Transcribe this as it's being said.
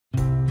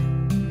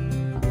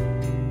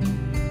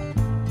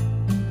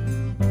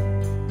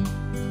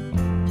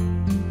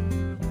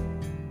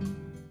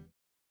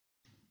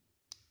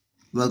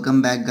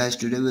Welcome back, guys.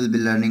 Today we'll be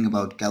learning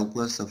about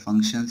calculus of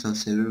functions of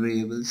several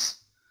variables.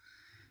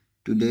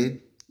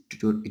 Today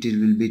it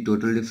will be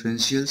total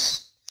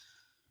differentials.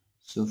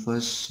 So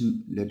first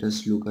let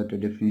us look at a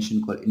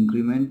definition called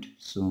increment.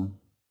 So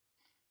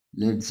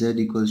let z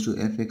equals to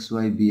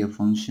fxy be a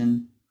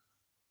function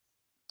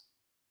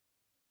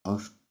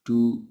of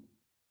two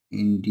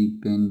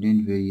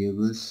independent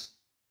variables,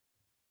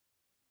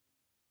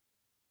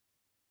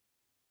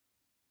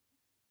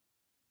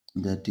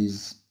 that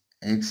is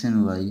x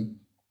and y,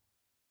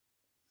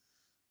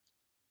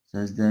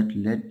 such that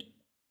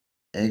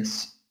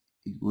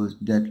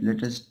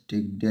let us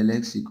take del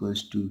x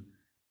equals to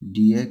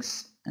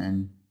dx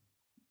and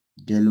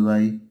del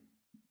y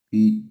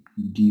be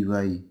dy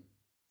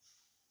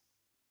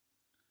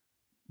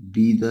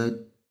be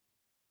the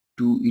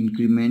two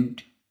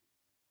increment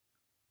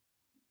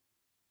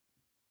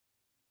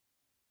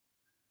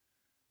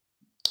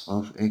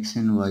of x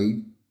and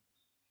y.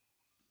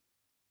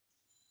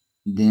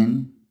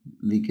 Then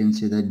we can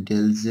say that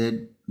del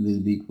z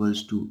will be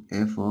equals to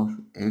f of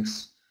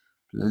x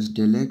plus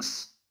del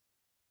x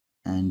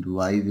and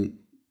y will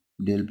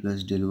del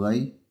plus del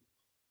y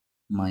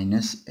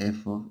minus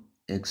f of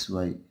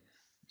xy.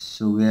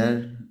 So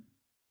where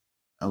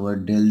our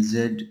del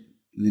z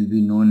will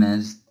be known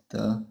as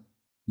the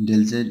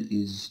del z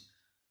is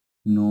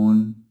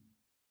known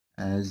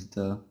as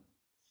the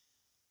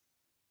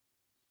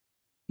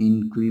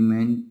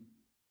increment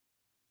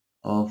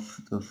of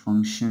the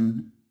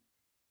function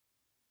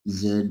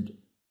z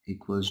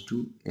equals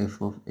to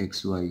f of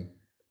xy.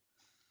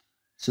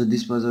 So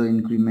this was our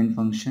increment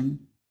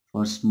function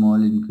for small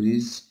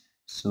increase.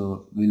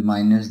 So we'll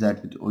minus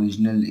that with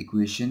original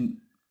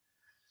equation.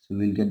 So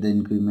we'll get the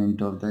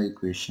increment of the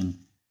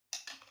equation,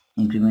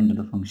 increment of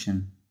the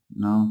function.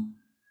 Now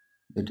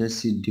let us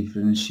see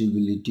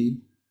differentiability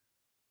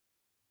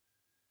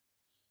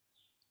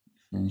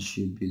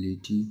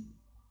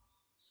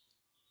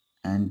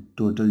and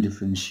total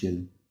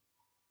differential.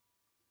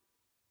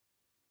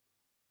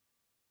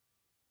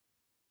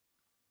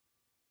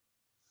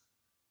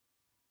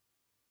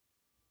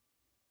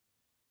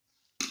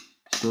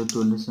 So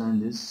to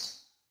understand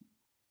this,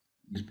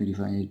 let me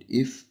define it.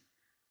 If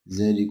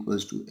z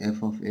equals to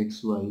f of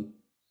xy,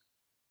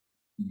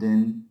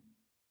 then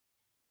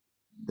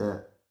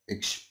the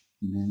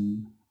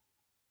then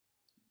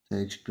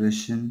the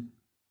expression,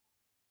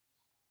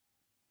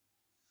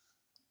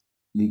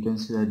 we can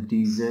say that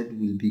dz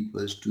will be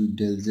equals to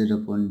del z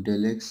upon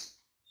del x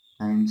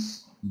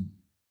times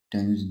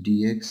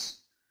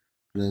dx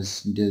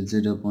plus del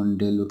z upon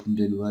del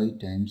y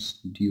times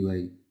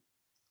dy,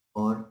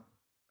 or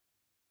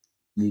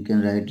we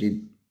can write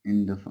it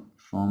in the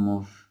form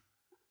of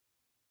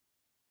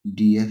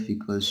df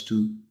equals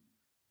to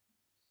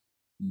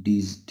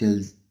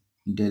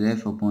del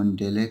f upon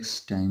del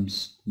x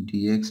times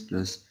dx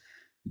plus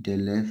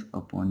del f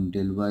upon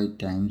del y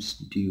times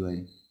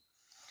dy,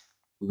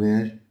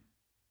 where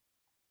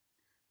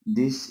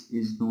this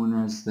is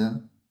known as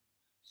the,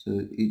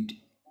 so it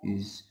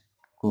is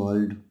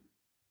called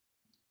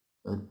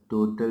a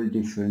total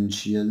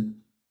differential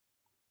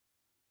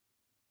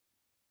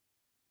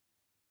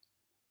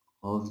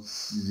of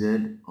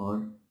z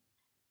or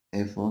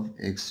f of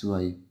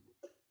xy.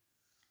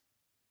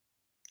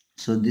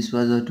 So this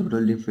was a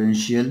total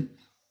differential.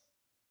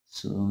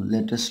 So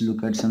let us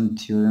look at some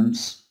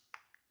theorems.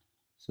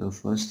 So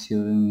first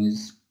theorem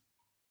is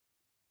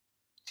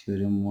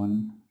theorem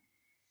 1,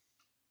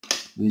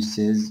 which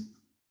says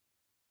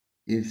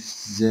if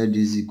z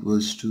is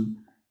equals to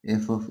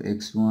f of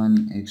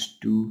x1,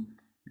 x2,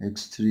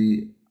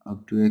 x3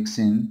 up to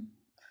xn,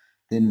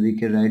 then we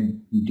can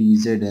write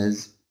dz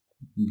as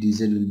dz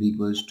will be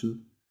equals to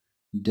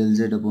del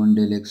z upon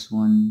del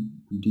x1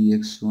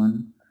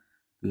 dx1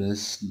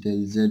 plus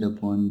del z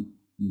upon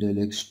del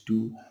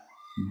x2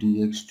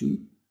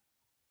 dx2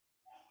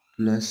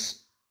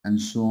 plus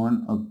and so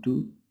on up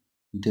to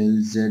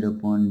del z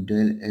upon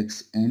del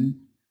xn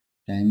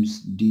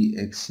times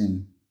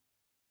dxn.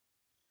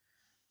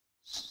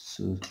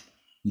 So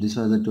this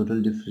was the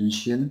total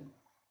differential.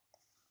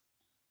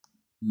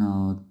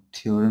 Now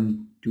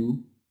theorem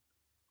 2,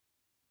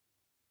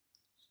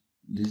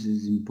 this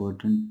is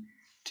important.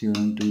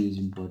 Theorem 2 is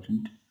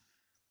important.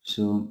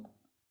 So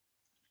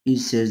it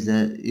says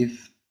that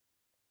if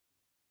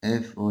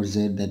f or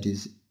z, that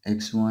is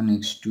x1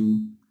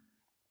 x2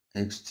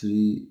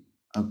 x3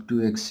 up to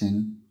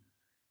xn,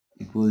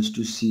 equals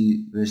to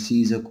c, where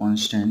c is a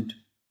constant,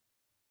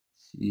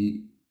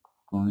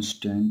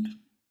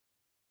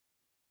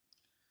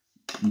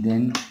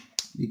 then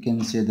we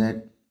can say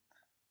that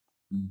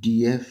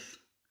df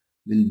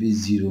will be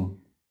 0.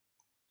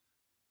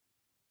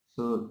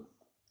 So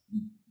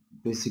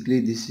basically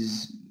this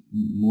is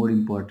more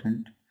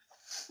important.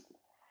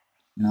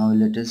 Now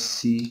let us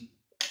see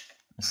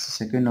a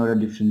second order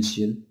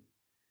differential.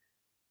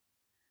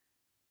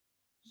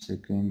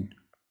 Second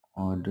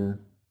order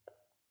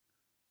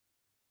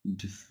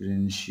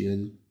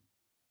differential.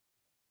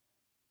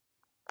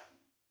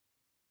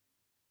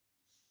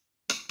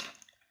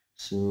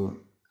 So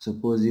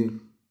suppose if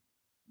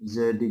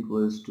z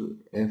equals to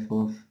f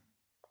of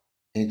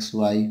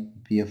xy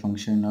be a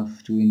function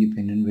of two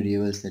independent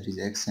variables, that is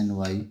x and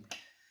y.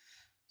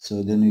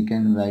 So then we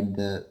can write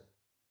that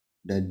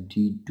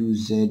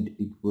d2z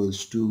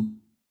equals to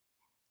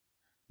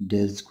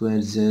del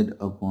square z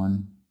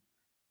upon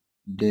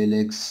del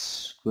x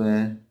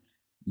square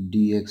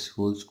dx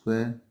whole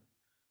square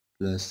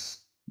plus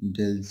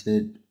del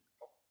z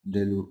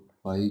del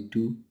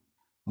y2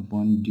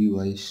 upon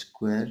dy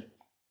square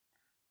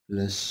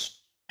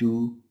plus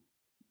 2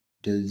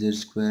 del z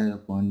square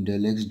upon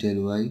del x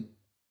del y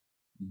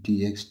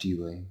dx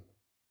dy.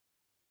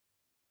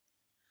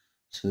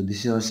 So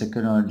this is our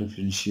second order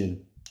differential.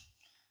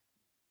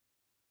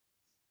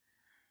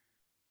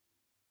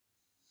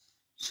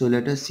 So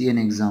let us see an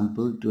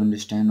example to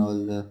understand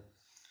all the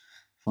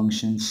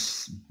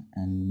functions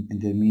and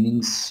their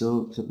meanings.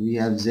 So we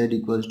have z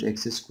equals to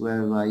x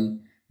square y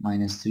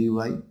minus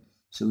 3y.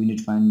 So we need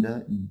to find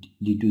the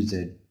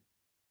d2z.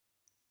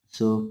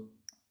 So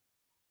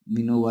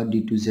we know what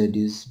d2z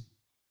is.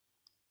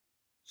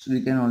 So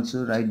we can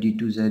also write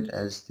d2z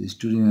as this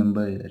to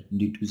remember that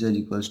d2z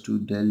equals to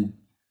del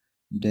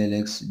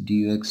x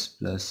dx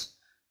plus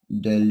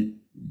del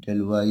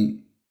y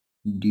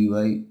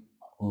dy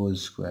whole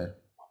square.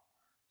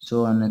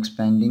 So on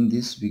expanding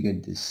this we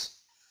get this.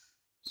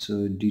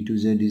 So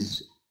d2z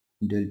is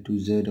del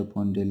 2z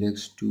upon del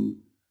x2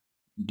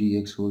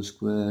 dx whole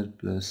square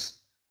plus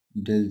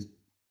del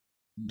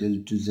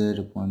 2z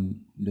upon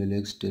del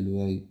x del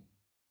y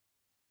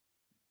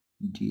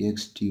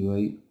dx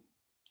dy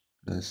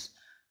plus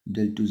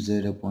del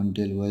 2z upon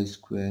del y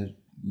square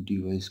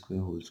dy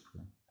square whole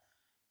square.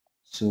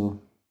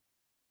 So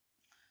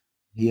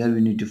here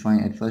we need to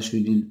find, at first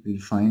we'll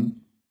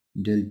find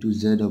del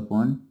 2z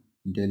upon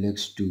del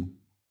x2,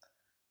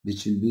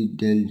 which will be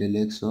del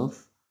x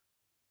of,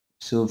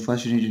 so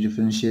first we need to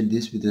differentiate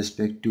this with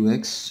respect to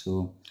x.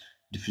 So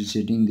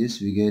differentiating this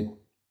we get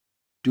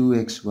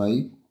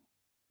 2xy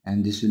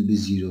and this will be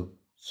 0.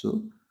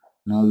 So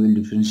now we'll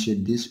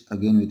differentiate this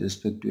again with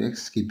respect to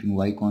x, keeping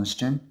y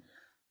constant.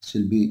 This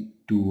will be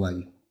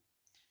 2y,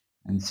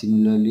 and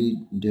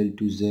similarly del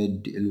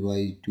 2z del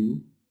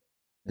y2,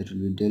 that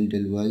will be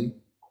del y.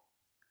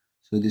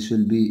 So this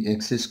will be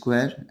x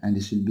square and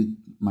this will be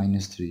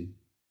minus 3,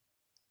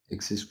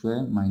 x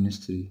square minus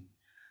 3.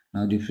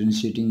 Now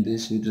differentiating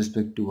this with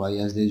respect to y,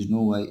 as there is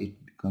no y,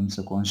 it becomes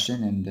a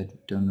constant and that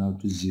will turn out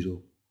to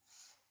 0.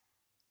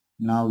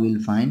 Now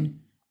we'll find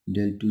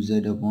del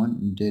 2z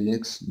upon del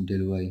x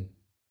del y.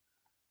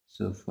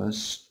 So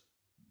first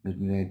let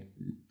me write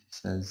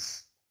this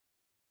as,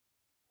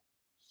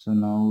 so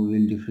now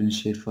we'll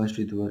differentiate first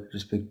with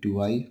respect to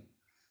y.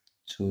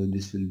 So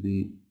this will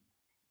be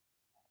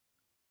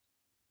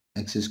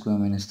x square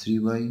minus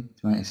 3y,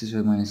 x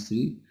square minus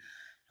 3.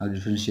 Now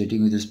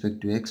differentiating with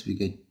respect to x we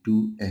get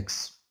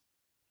 2x.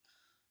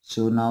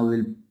 So now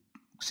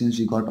since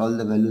we got all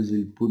the values,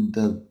 we'll put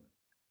the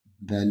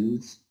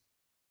values.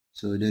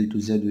 So del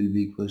 2z will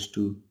be equals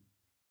to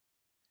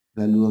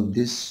value of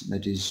this,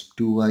 that is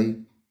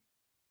 2y,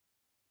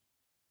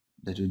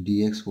 that will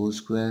dx whole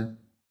square,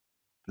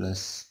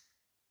 plus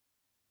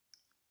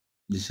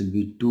this will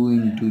be 2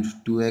 into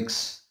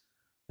 2x,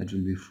 that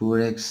will be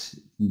 4x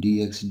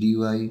dx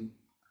dy,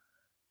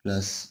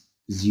 plus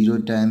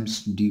 0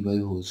 times dy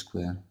whole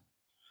square.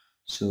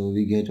 So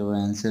we get our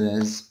answer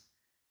as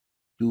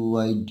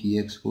 2y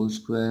dx whole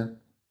square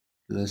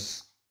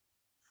plus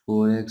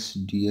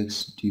 4x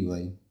dx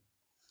dy.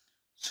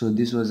 So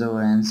this was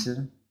our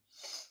answer.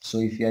 So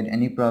if you had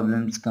any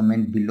problems,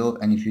 comment below,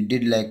 and if you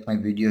did like my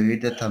video,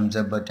 hit the thumbs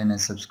up button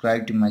and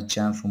subscribe to my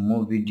channel for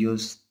more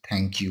videos.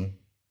 Thank you.